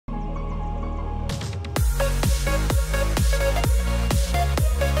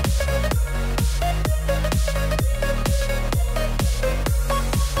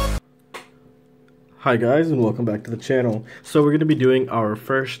Hi guys, and welcome back to the channel. So we're going to be doing our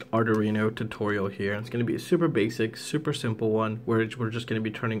first Arduino tutorial here. It's going to be a super basic, super simple one where we're just going to be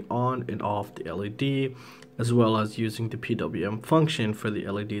turning on and off the LED, as well as using the PWM function for the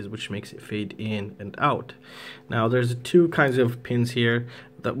LEDs, which makes it fade in and out. Now there's two kinds of pins here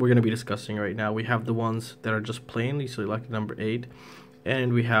that we're going to be discussing right now. We have the ones that are just plain, so like number 8.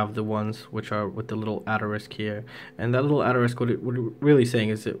 And we have the ones which are with the little asterisk here, and that little asterisk, what it's really saying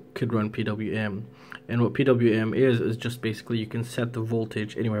is it could run PWM. And what PWM is just basically you can set the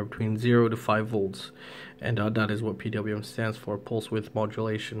voltage anywhere between 0 to 5 volts, and that is what PWM stands for, pulse width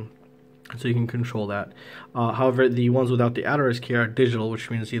modulation. So you can control that. However, the ones without the asterisk here are digital,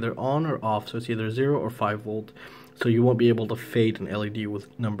 which means either on or off, so it's either 0 or 5 volt. So you won't be able to fade an LED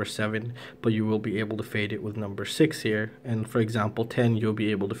with number 7, but you will be able to fade it with number 6 here. And for example, 10 you'll be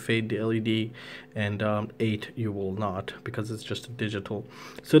able to fade the LED, and 8 you will not, because it's just a digital.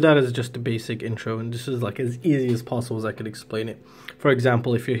 So that is just a basic intro, and this is like as easy as possible as I could explain it. For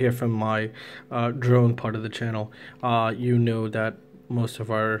example, if you're here from my drone part of the channel, you know that most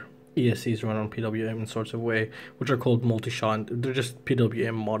of our ESCs run on PWM in sorts of way, which are called multi-shot. They're just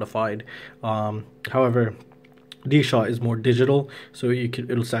PWM modified. However, D-Shot is more digital, so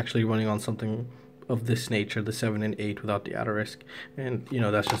it's actually running on something of this nature, the 7 and 8 without the asterisk, and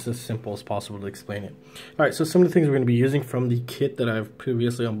that's just as simple as possible to explain it. Alright, so some of the things we're going to be using from the kit that I've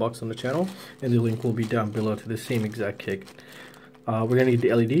previously unboxed on the channel, and the link will be down below to the same exact kit. We're going to need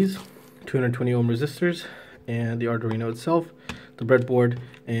the LEDs, 220 ohm resistors, and the Arduino itself, the breadboard,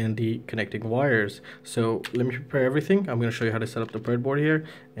 and the connecting wires. So let me prepare everything. I'm going to show you how to set up the breadboard here,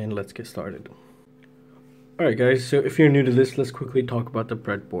 and let's get started. Alright guys, so if you're new to this, let's quickly talk about the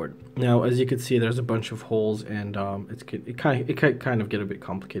breadboard. Now, as you can see, there's a bunch of holes, and it kind of get a bit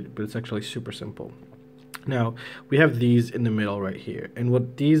complicated, but it's actually super simple. Now, we have these in the middle right here, and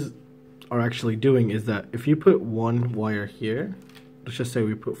what these are actually doing is that if you put one wire here, let's just say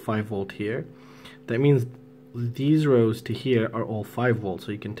we put 5 volt here, that means these rows to here are all 5 volts,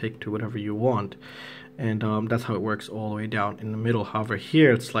 so you can take to whatever you want, and that's how it works all the way down in the middle. However,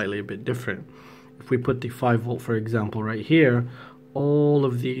 here it's slightly a bit different. If we put the 5 volt, for example, right here, all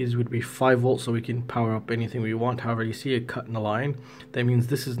of these would be 5 volts, so we can power up anything we want. However, you see a cut in the line, that means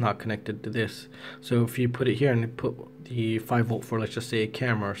this is not connected to this. So if you put it here and put the 5 volt for, let's just say, a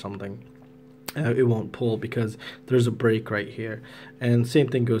camera or something, it won't pull because there's a break right here. And same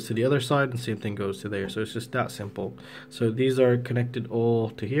thing goes to the other side, and same thing goes to there. So it's just that simple. So these are connected all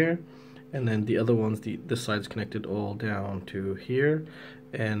to here, and then the other ones, this side's connected all down to here,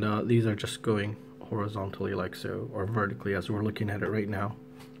 and these are just going horizontally like so, or vertically as we're looking at it right now.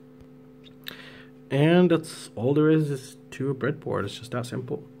 And that's all there is to a breadboard. It's just that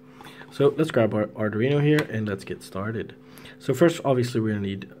simple. So let's grab our Arduino here and let's get started. So first, obviously, we're gonna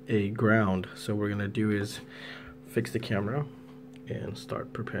need a ground. So what we're gonna do is fix the camera and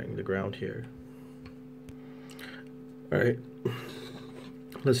start preparing the ground here. All right,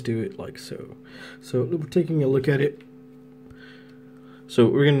 let's do it like so. So we're taking a look at it. So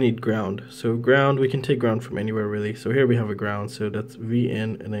we're going to need ground. So ground, we can take ground from anywhere really. So here we have a ground, so that's V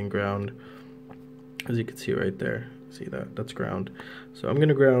in and then ground. As you can see right there, see that? That's ground. So I'm going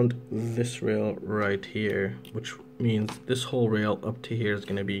to ground this rail right here, which means this whole rail up to here is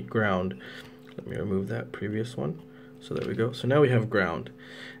going to be ground. Let me remove that previous one. So there we go. So now we have ground.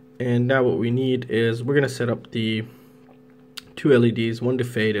 And now what we need is we're going to set up the 2 LEDs, one to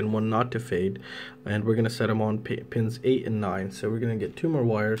fade and one not to fade, and we're going to set them on pins 8 and 9. So we're going to get 2 more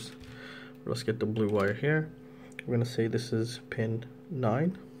wires. Let's get the blue wire here. We're going to say this is pin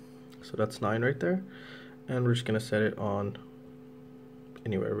 9, so that's 9 right there, and we're just going to set it on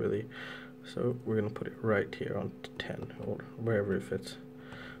anywhere really. So we're going to put it right here on 10 or wherever it fits.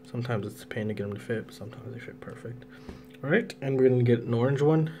 Sometimes it's a pain to get them to fit, but sometimes they fit perfect. Alright, and we're going to get an orange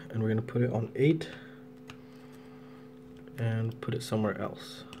one, and we're going to put it on 8 and put it somewhere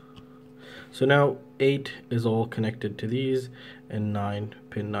else. So now 8 is all connected to these, and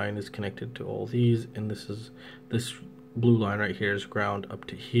pin 9 is connected to all these, and this blue line right here is ground up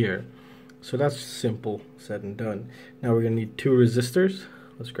to here. So that's simple said and done. Now we're going to need 2 resistors.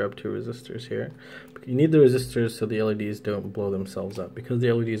 Let's grab 2 resistors here. You need the resistors so the LEDs don't blow themselves up, because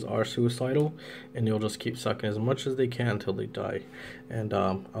the LEDs are suicidal and they'll just keep sucking as much as they can until they die. And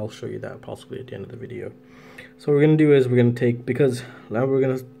I'll show you that possibly at the end of the video. So what we're going to do is we're going to take, because now we're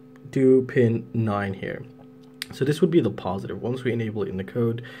going to do pin 9 here. So this would be the positive. Once we enable it in the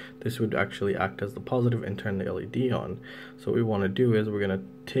code, this would actually act as the positive and turn the LED on. So what we want to do is we're going to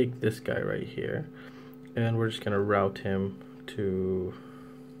take this guy right here, and we're just going to route him to,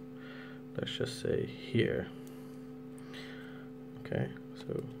 let's just say here. Okay,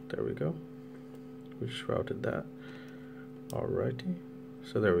 so there we go. We just routed that. Alrighty,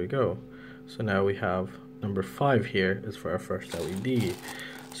 so there we go. So now we have number 5 here is for our first LED.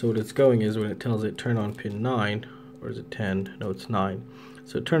 So what it's going is when it tells it turn on pin 9, or is it 10? No, it's 9.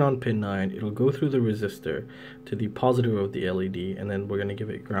 So turn on pin 9, it'll go through the resistor to the positive of the LED, and then we're going to give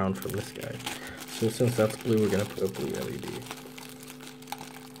it ground from this guy. So since that's blue, we're going to put a blue LED.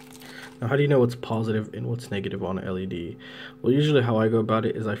 Now how do you know what's positive and what's negative on an LED? Well, usually how I go about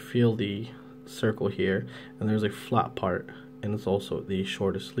it is I feel the circle here, and there's a flat part, and it's also the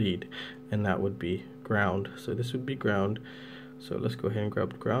shortest lead, and that would be ground. So this would be ground. So let's go ahead and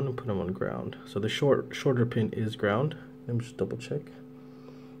grab ground and put them on ground. So the shorter pin is ground. Let me just double check.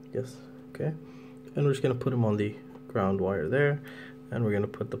 Yes, okay. And we're just going to put them on the ground wire there, and we're going to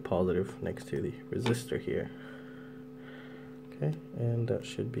put the positive next to the resistor here. Okay, and that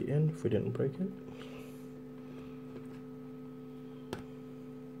should be in if we didn't break it.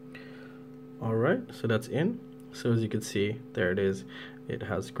 Alright, so that's in. So as you can see, there it is. It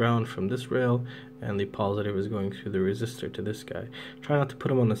has ground from this rail, and the positive is going through the resistor to this guy. Try not to put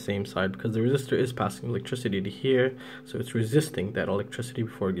them on the same side because the resistor is passing electricity to here, so it's resisting that electricity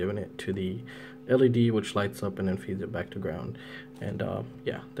before giving it to the LED, which lights up and then feeds it back to ground. And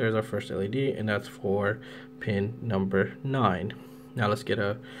yeah, there's our first LED, and that's for pin number 9. Now let's get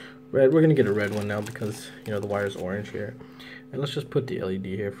a red. We're gonna get a red one now because you know the wire is orange here. And let's just put the LED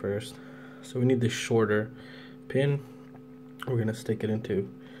here first. So we need the shorter pin. We're gonna stick it into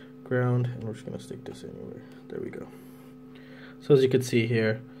ground, and we're just gonna stick this anywhere. There we go. So as you can see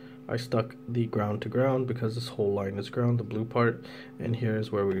here, I stuck the ground to ground because this whole line is ground, the blue part, and here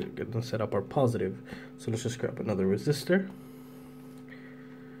is where we're gonna set up our positive. So let's just grab another resistor,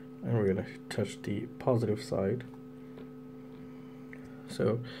 and we're gonna touch the positive side.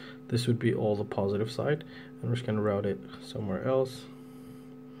 So this would be all the positive side, and we're just gonna route it somewhere else.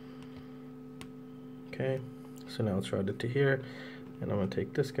 Okay, so now it's routed to here, and I'm gonna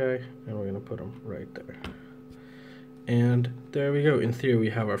take this guy and we're gonna put him right there. And there we go. In theory, we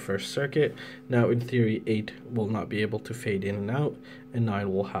have our first circuit. Now in theory, 8 will not be able to fade in and out, and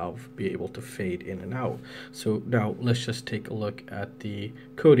 9 will be able to fade in and out. So now let's just take a look at the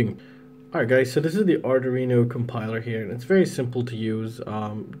coding. Alright guys, so this is the Arduino compiler here, and it's very simple to use,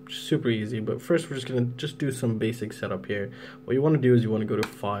 super easy. But first we're just gonna do some basic setup here. What you want to do is you want to go to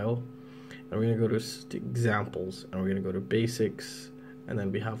File, and we're gonna go to Examples, and we're gonna go to Basics, and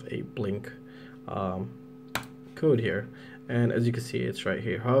then we have a blink code here, and as you can see, it's right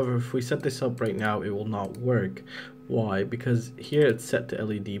here. However, if we set this up right now, it will not work. Why? Because here it's set to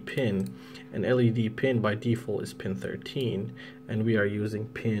LED pin, and LED pin by default is pin 13, and we are using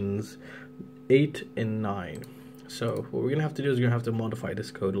pins 8 and 9. So what we're gonna have to do is we're gonna have to modify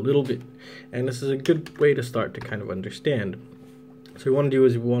this code a little bit, and this is a good way to start to kind of understand. So what we want to do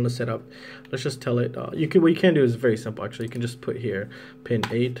is we want to set up, let's just tell it, what you can do is very simple actually. You can just put here pin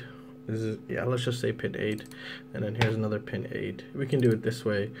 8. This is, yeah, let's just say pin 8, and then here's another pin 8. We can do it this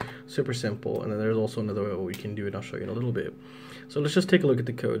way, super simple, and then there's also another way we can do it. I'll show you in a little bit. So let's just take a look at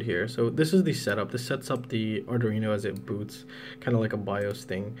the code here. So this is the setup. This sets up the Arduino as it boots, kind of like a BIOS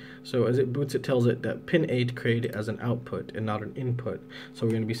thing. So as it boots, it tells it that pin 8 created as an output and not an input. So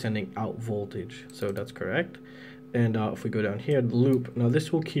we're going to be sending out voltage. So that's correct. And if we go down here, the loop, now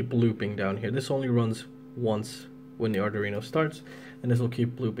this will keep looping down here. This only runs once when the Arduino starts, and this will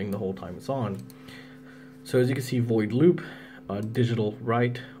keep looping the whole time it's on. So as you can see, void loop, digital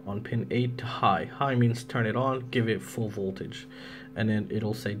write on pin 8 to high. High means turn it on, give it full voltage, and then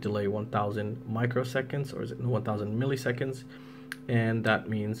it'll say delay 1000 microseconds, or is it 1000 milliseconds, and that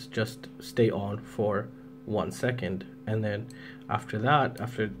means just stay on for 1 second. And then after that,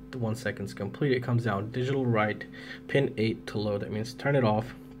 after the 1 second's complete, it comes down digital write pin 8 to low. That means turn it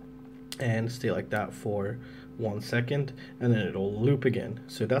off and stay like that for 1 second, and then it'll loop again.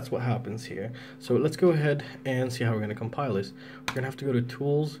 So that's what happens here. So let's go ahead and see how we're going to compile this. We're going to have to go to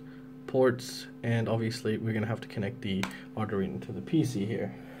Tools, Ports, and obviously we're going to have to connect the Arduino to the PC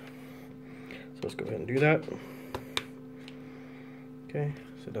here. So let's go ahead and do that. Okay,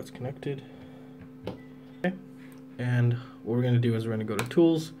 so that's connected. Okay, and what we're going to do is we're going to go to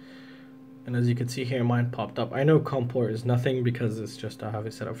Tools, and as you can see here, mine popped up. I know COM port is nothing because it's just I have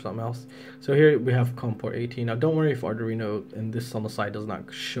it set up for something else. So here we have COM port 18. Now don't worry if Arduino and this on the side does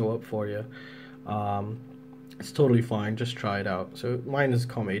not show up for you. It's totally fine, just try it out. So mine is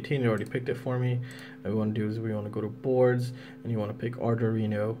COM 18, it already picked it for me. What we want to do is we want to go to Boards, and you want to pick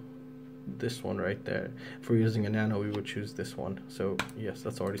Arduino, this one right there. If we're using a Nano, we would choose this one. So yes,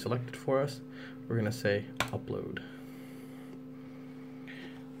 that's already selected for us. We're going to say Upload.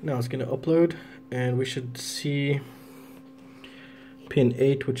 Now it's going to upload, and we should see pin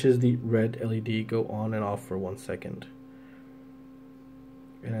 8, which is the red LED, go on and off for 1 second.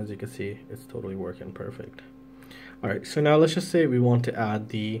 And as you can see, it's totally working perfect. Alright, so now let's just say we want to add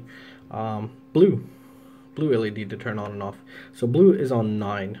the blue LED to turn on and off. So blue is on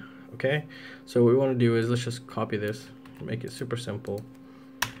 9, okay? So what we want to do is let's just copy this, make it super simple.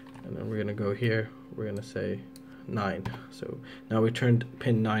 And then we're going to go here, we're going to say 9. So now we turned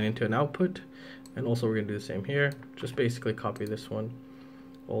pin 9 into an output. And also we're going to do the same here. Just basically copy this one.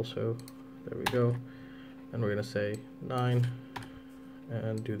 Also, there we go. And we're going to say 9.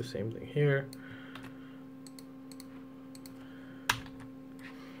 And do the same thing here.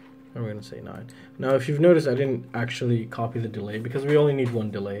 And we're going to say 9. Now if you've noticed, I didn't actually copy the delay because we only need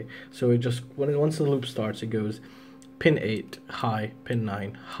one delay. So it just, once the loop starts, it goes pin 8 high, pin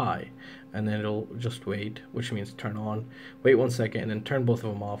 9 high, and then it'll just wait, which means turn on, wait 1 second, and then turn both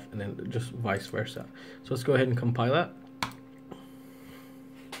of them off, and then just vice versa. So let's go ahead and compile that.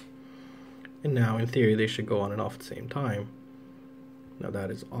 And now in theory they should go on and off at the same time. Now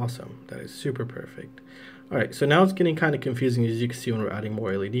that is awesome. That is super perfect. Alright, so now it's getting kind of confusing, as you can see when we're adding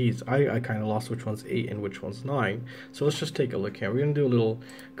more LEDs. I kind of lost which one's 8 and which one's 9. So let's just take a look here. We're going to do a little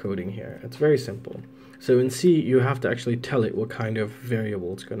coding here. It's very simple. So in C, you have to actually tell it what kind of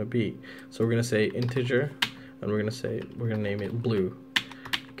variable it's going to be. So we're going to say integer, and we're going to name it blue.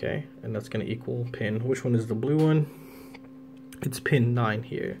 Okay, and that's going to equal pin. Which one is the blue one? It's pin 9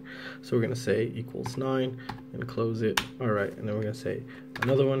 here. So we're going to say equals 9 and close it. Alright, and then we're going to say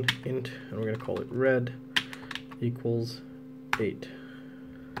another one, int, and we're going to call it red equals 8.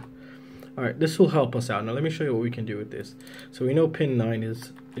 Alright, this will help us out. Now let me show you what we can do with this. So we know pin 9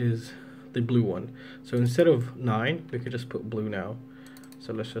 is the blue one. So instead of 9, we could just put blue now.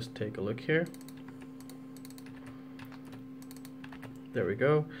 So let's just take a look here. There we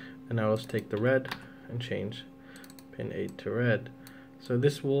go. And now let's take the red and change pin 8 to red. So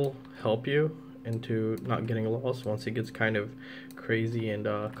this will help you into not getting lost once it gets kind of crazy and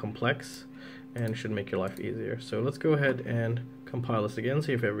complex, and should make your life easier. So let's go ahead and compile this again,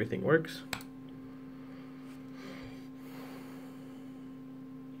 see if everything works.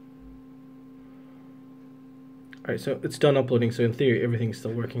 Alright, so it's done uploading, so in theory everything's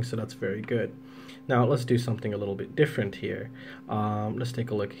still working, so that's very good. Now let's do something a little bit different here. Let's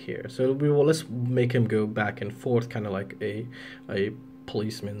take a look here. So let's make him go back and forth, kind of like a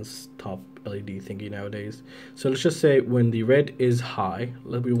policeman's top LED thingy nowadays. So let's just say when the red is high,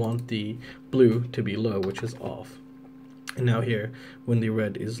 we want the blue to be low, which is off. And now here, when the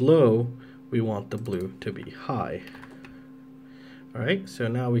red is low, we want the blue to be high. Alright, so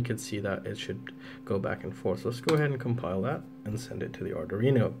now we can see that it should go back and forth. So let's go ahead and compile that and send it to the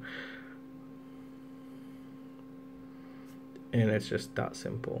Arduino. And it's just that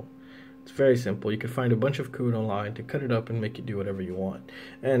simple. It's very simple. You can find a bunch of code online to cut it up and make it do whatever you want.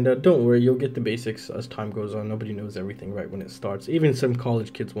 And don't worry, you'll get the basics as time goes on. Nobody knows everything right when it starts. Even some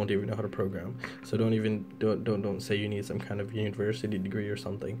college kids won't even know how to program. So don't say you need some kind of university degree or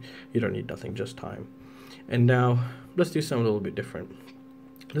something. You don't need nothing, just time. And now let's do something a little bit different.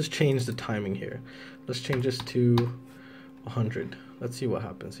 Let's change the timing here. Let's change this to 100. Let's see what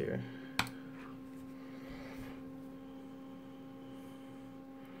happens here.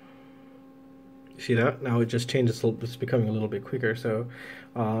 See that? Now it just changes, it's becoming a little bit quicker. So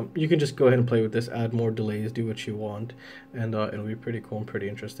you can just go ahead and play with this, add more delays, do what you want, and it'll be pretty cool and pretty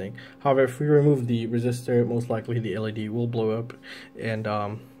interesting. However, if we remove the resistor, most likely the LED will blow up, and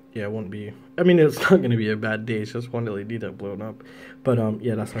yeah, it won't be, I mean, it's not going to be a bad day, it's just one LED that blown up. But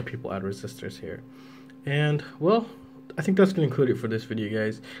yeah, that's why people add resistors here. And well, I think that's going to conclude it for this video,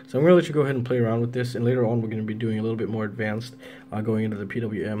 guys. So I'm going to let you go ahead and play around with this, and later on we're going to be doing a little bit more advanced, going into the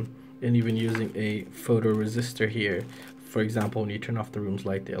PWM, and even using a photoresistor here. For example, when you turn off the room's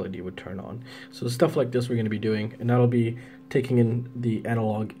light, the LED would turn on. So stuff like this we're going to be doing, and that'll be taking in the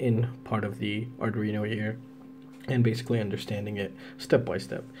analog in part of the Arduino here, and basically understanding it step by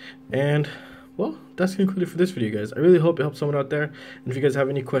step. And well, that's concluded for this video, guys. I really hope it helps someone out there. And if you guys have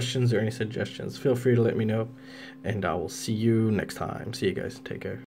any questions or any suggestions, feel free to let me know. And I will see you next time. See you guys. Take care.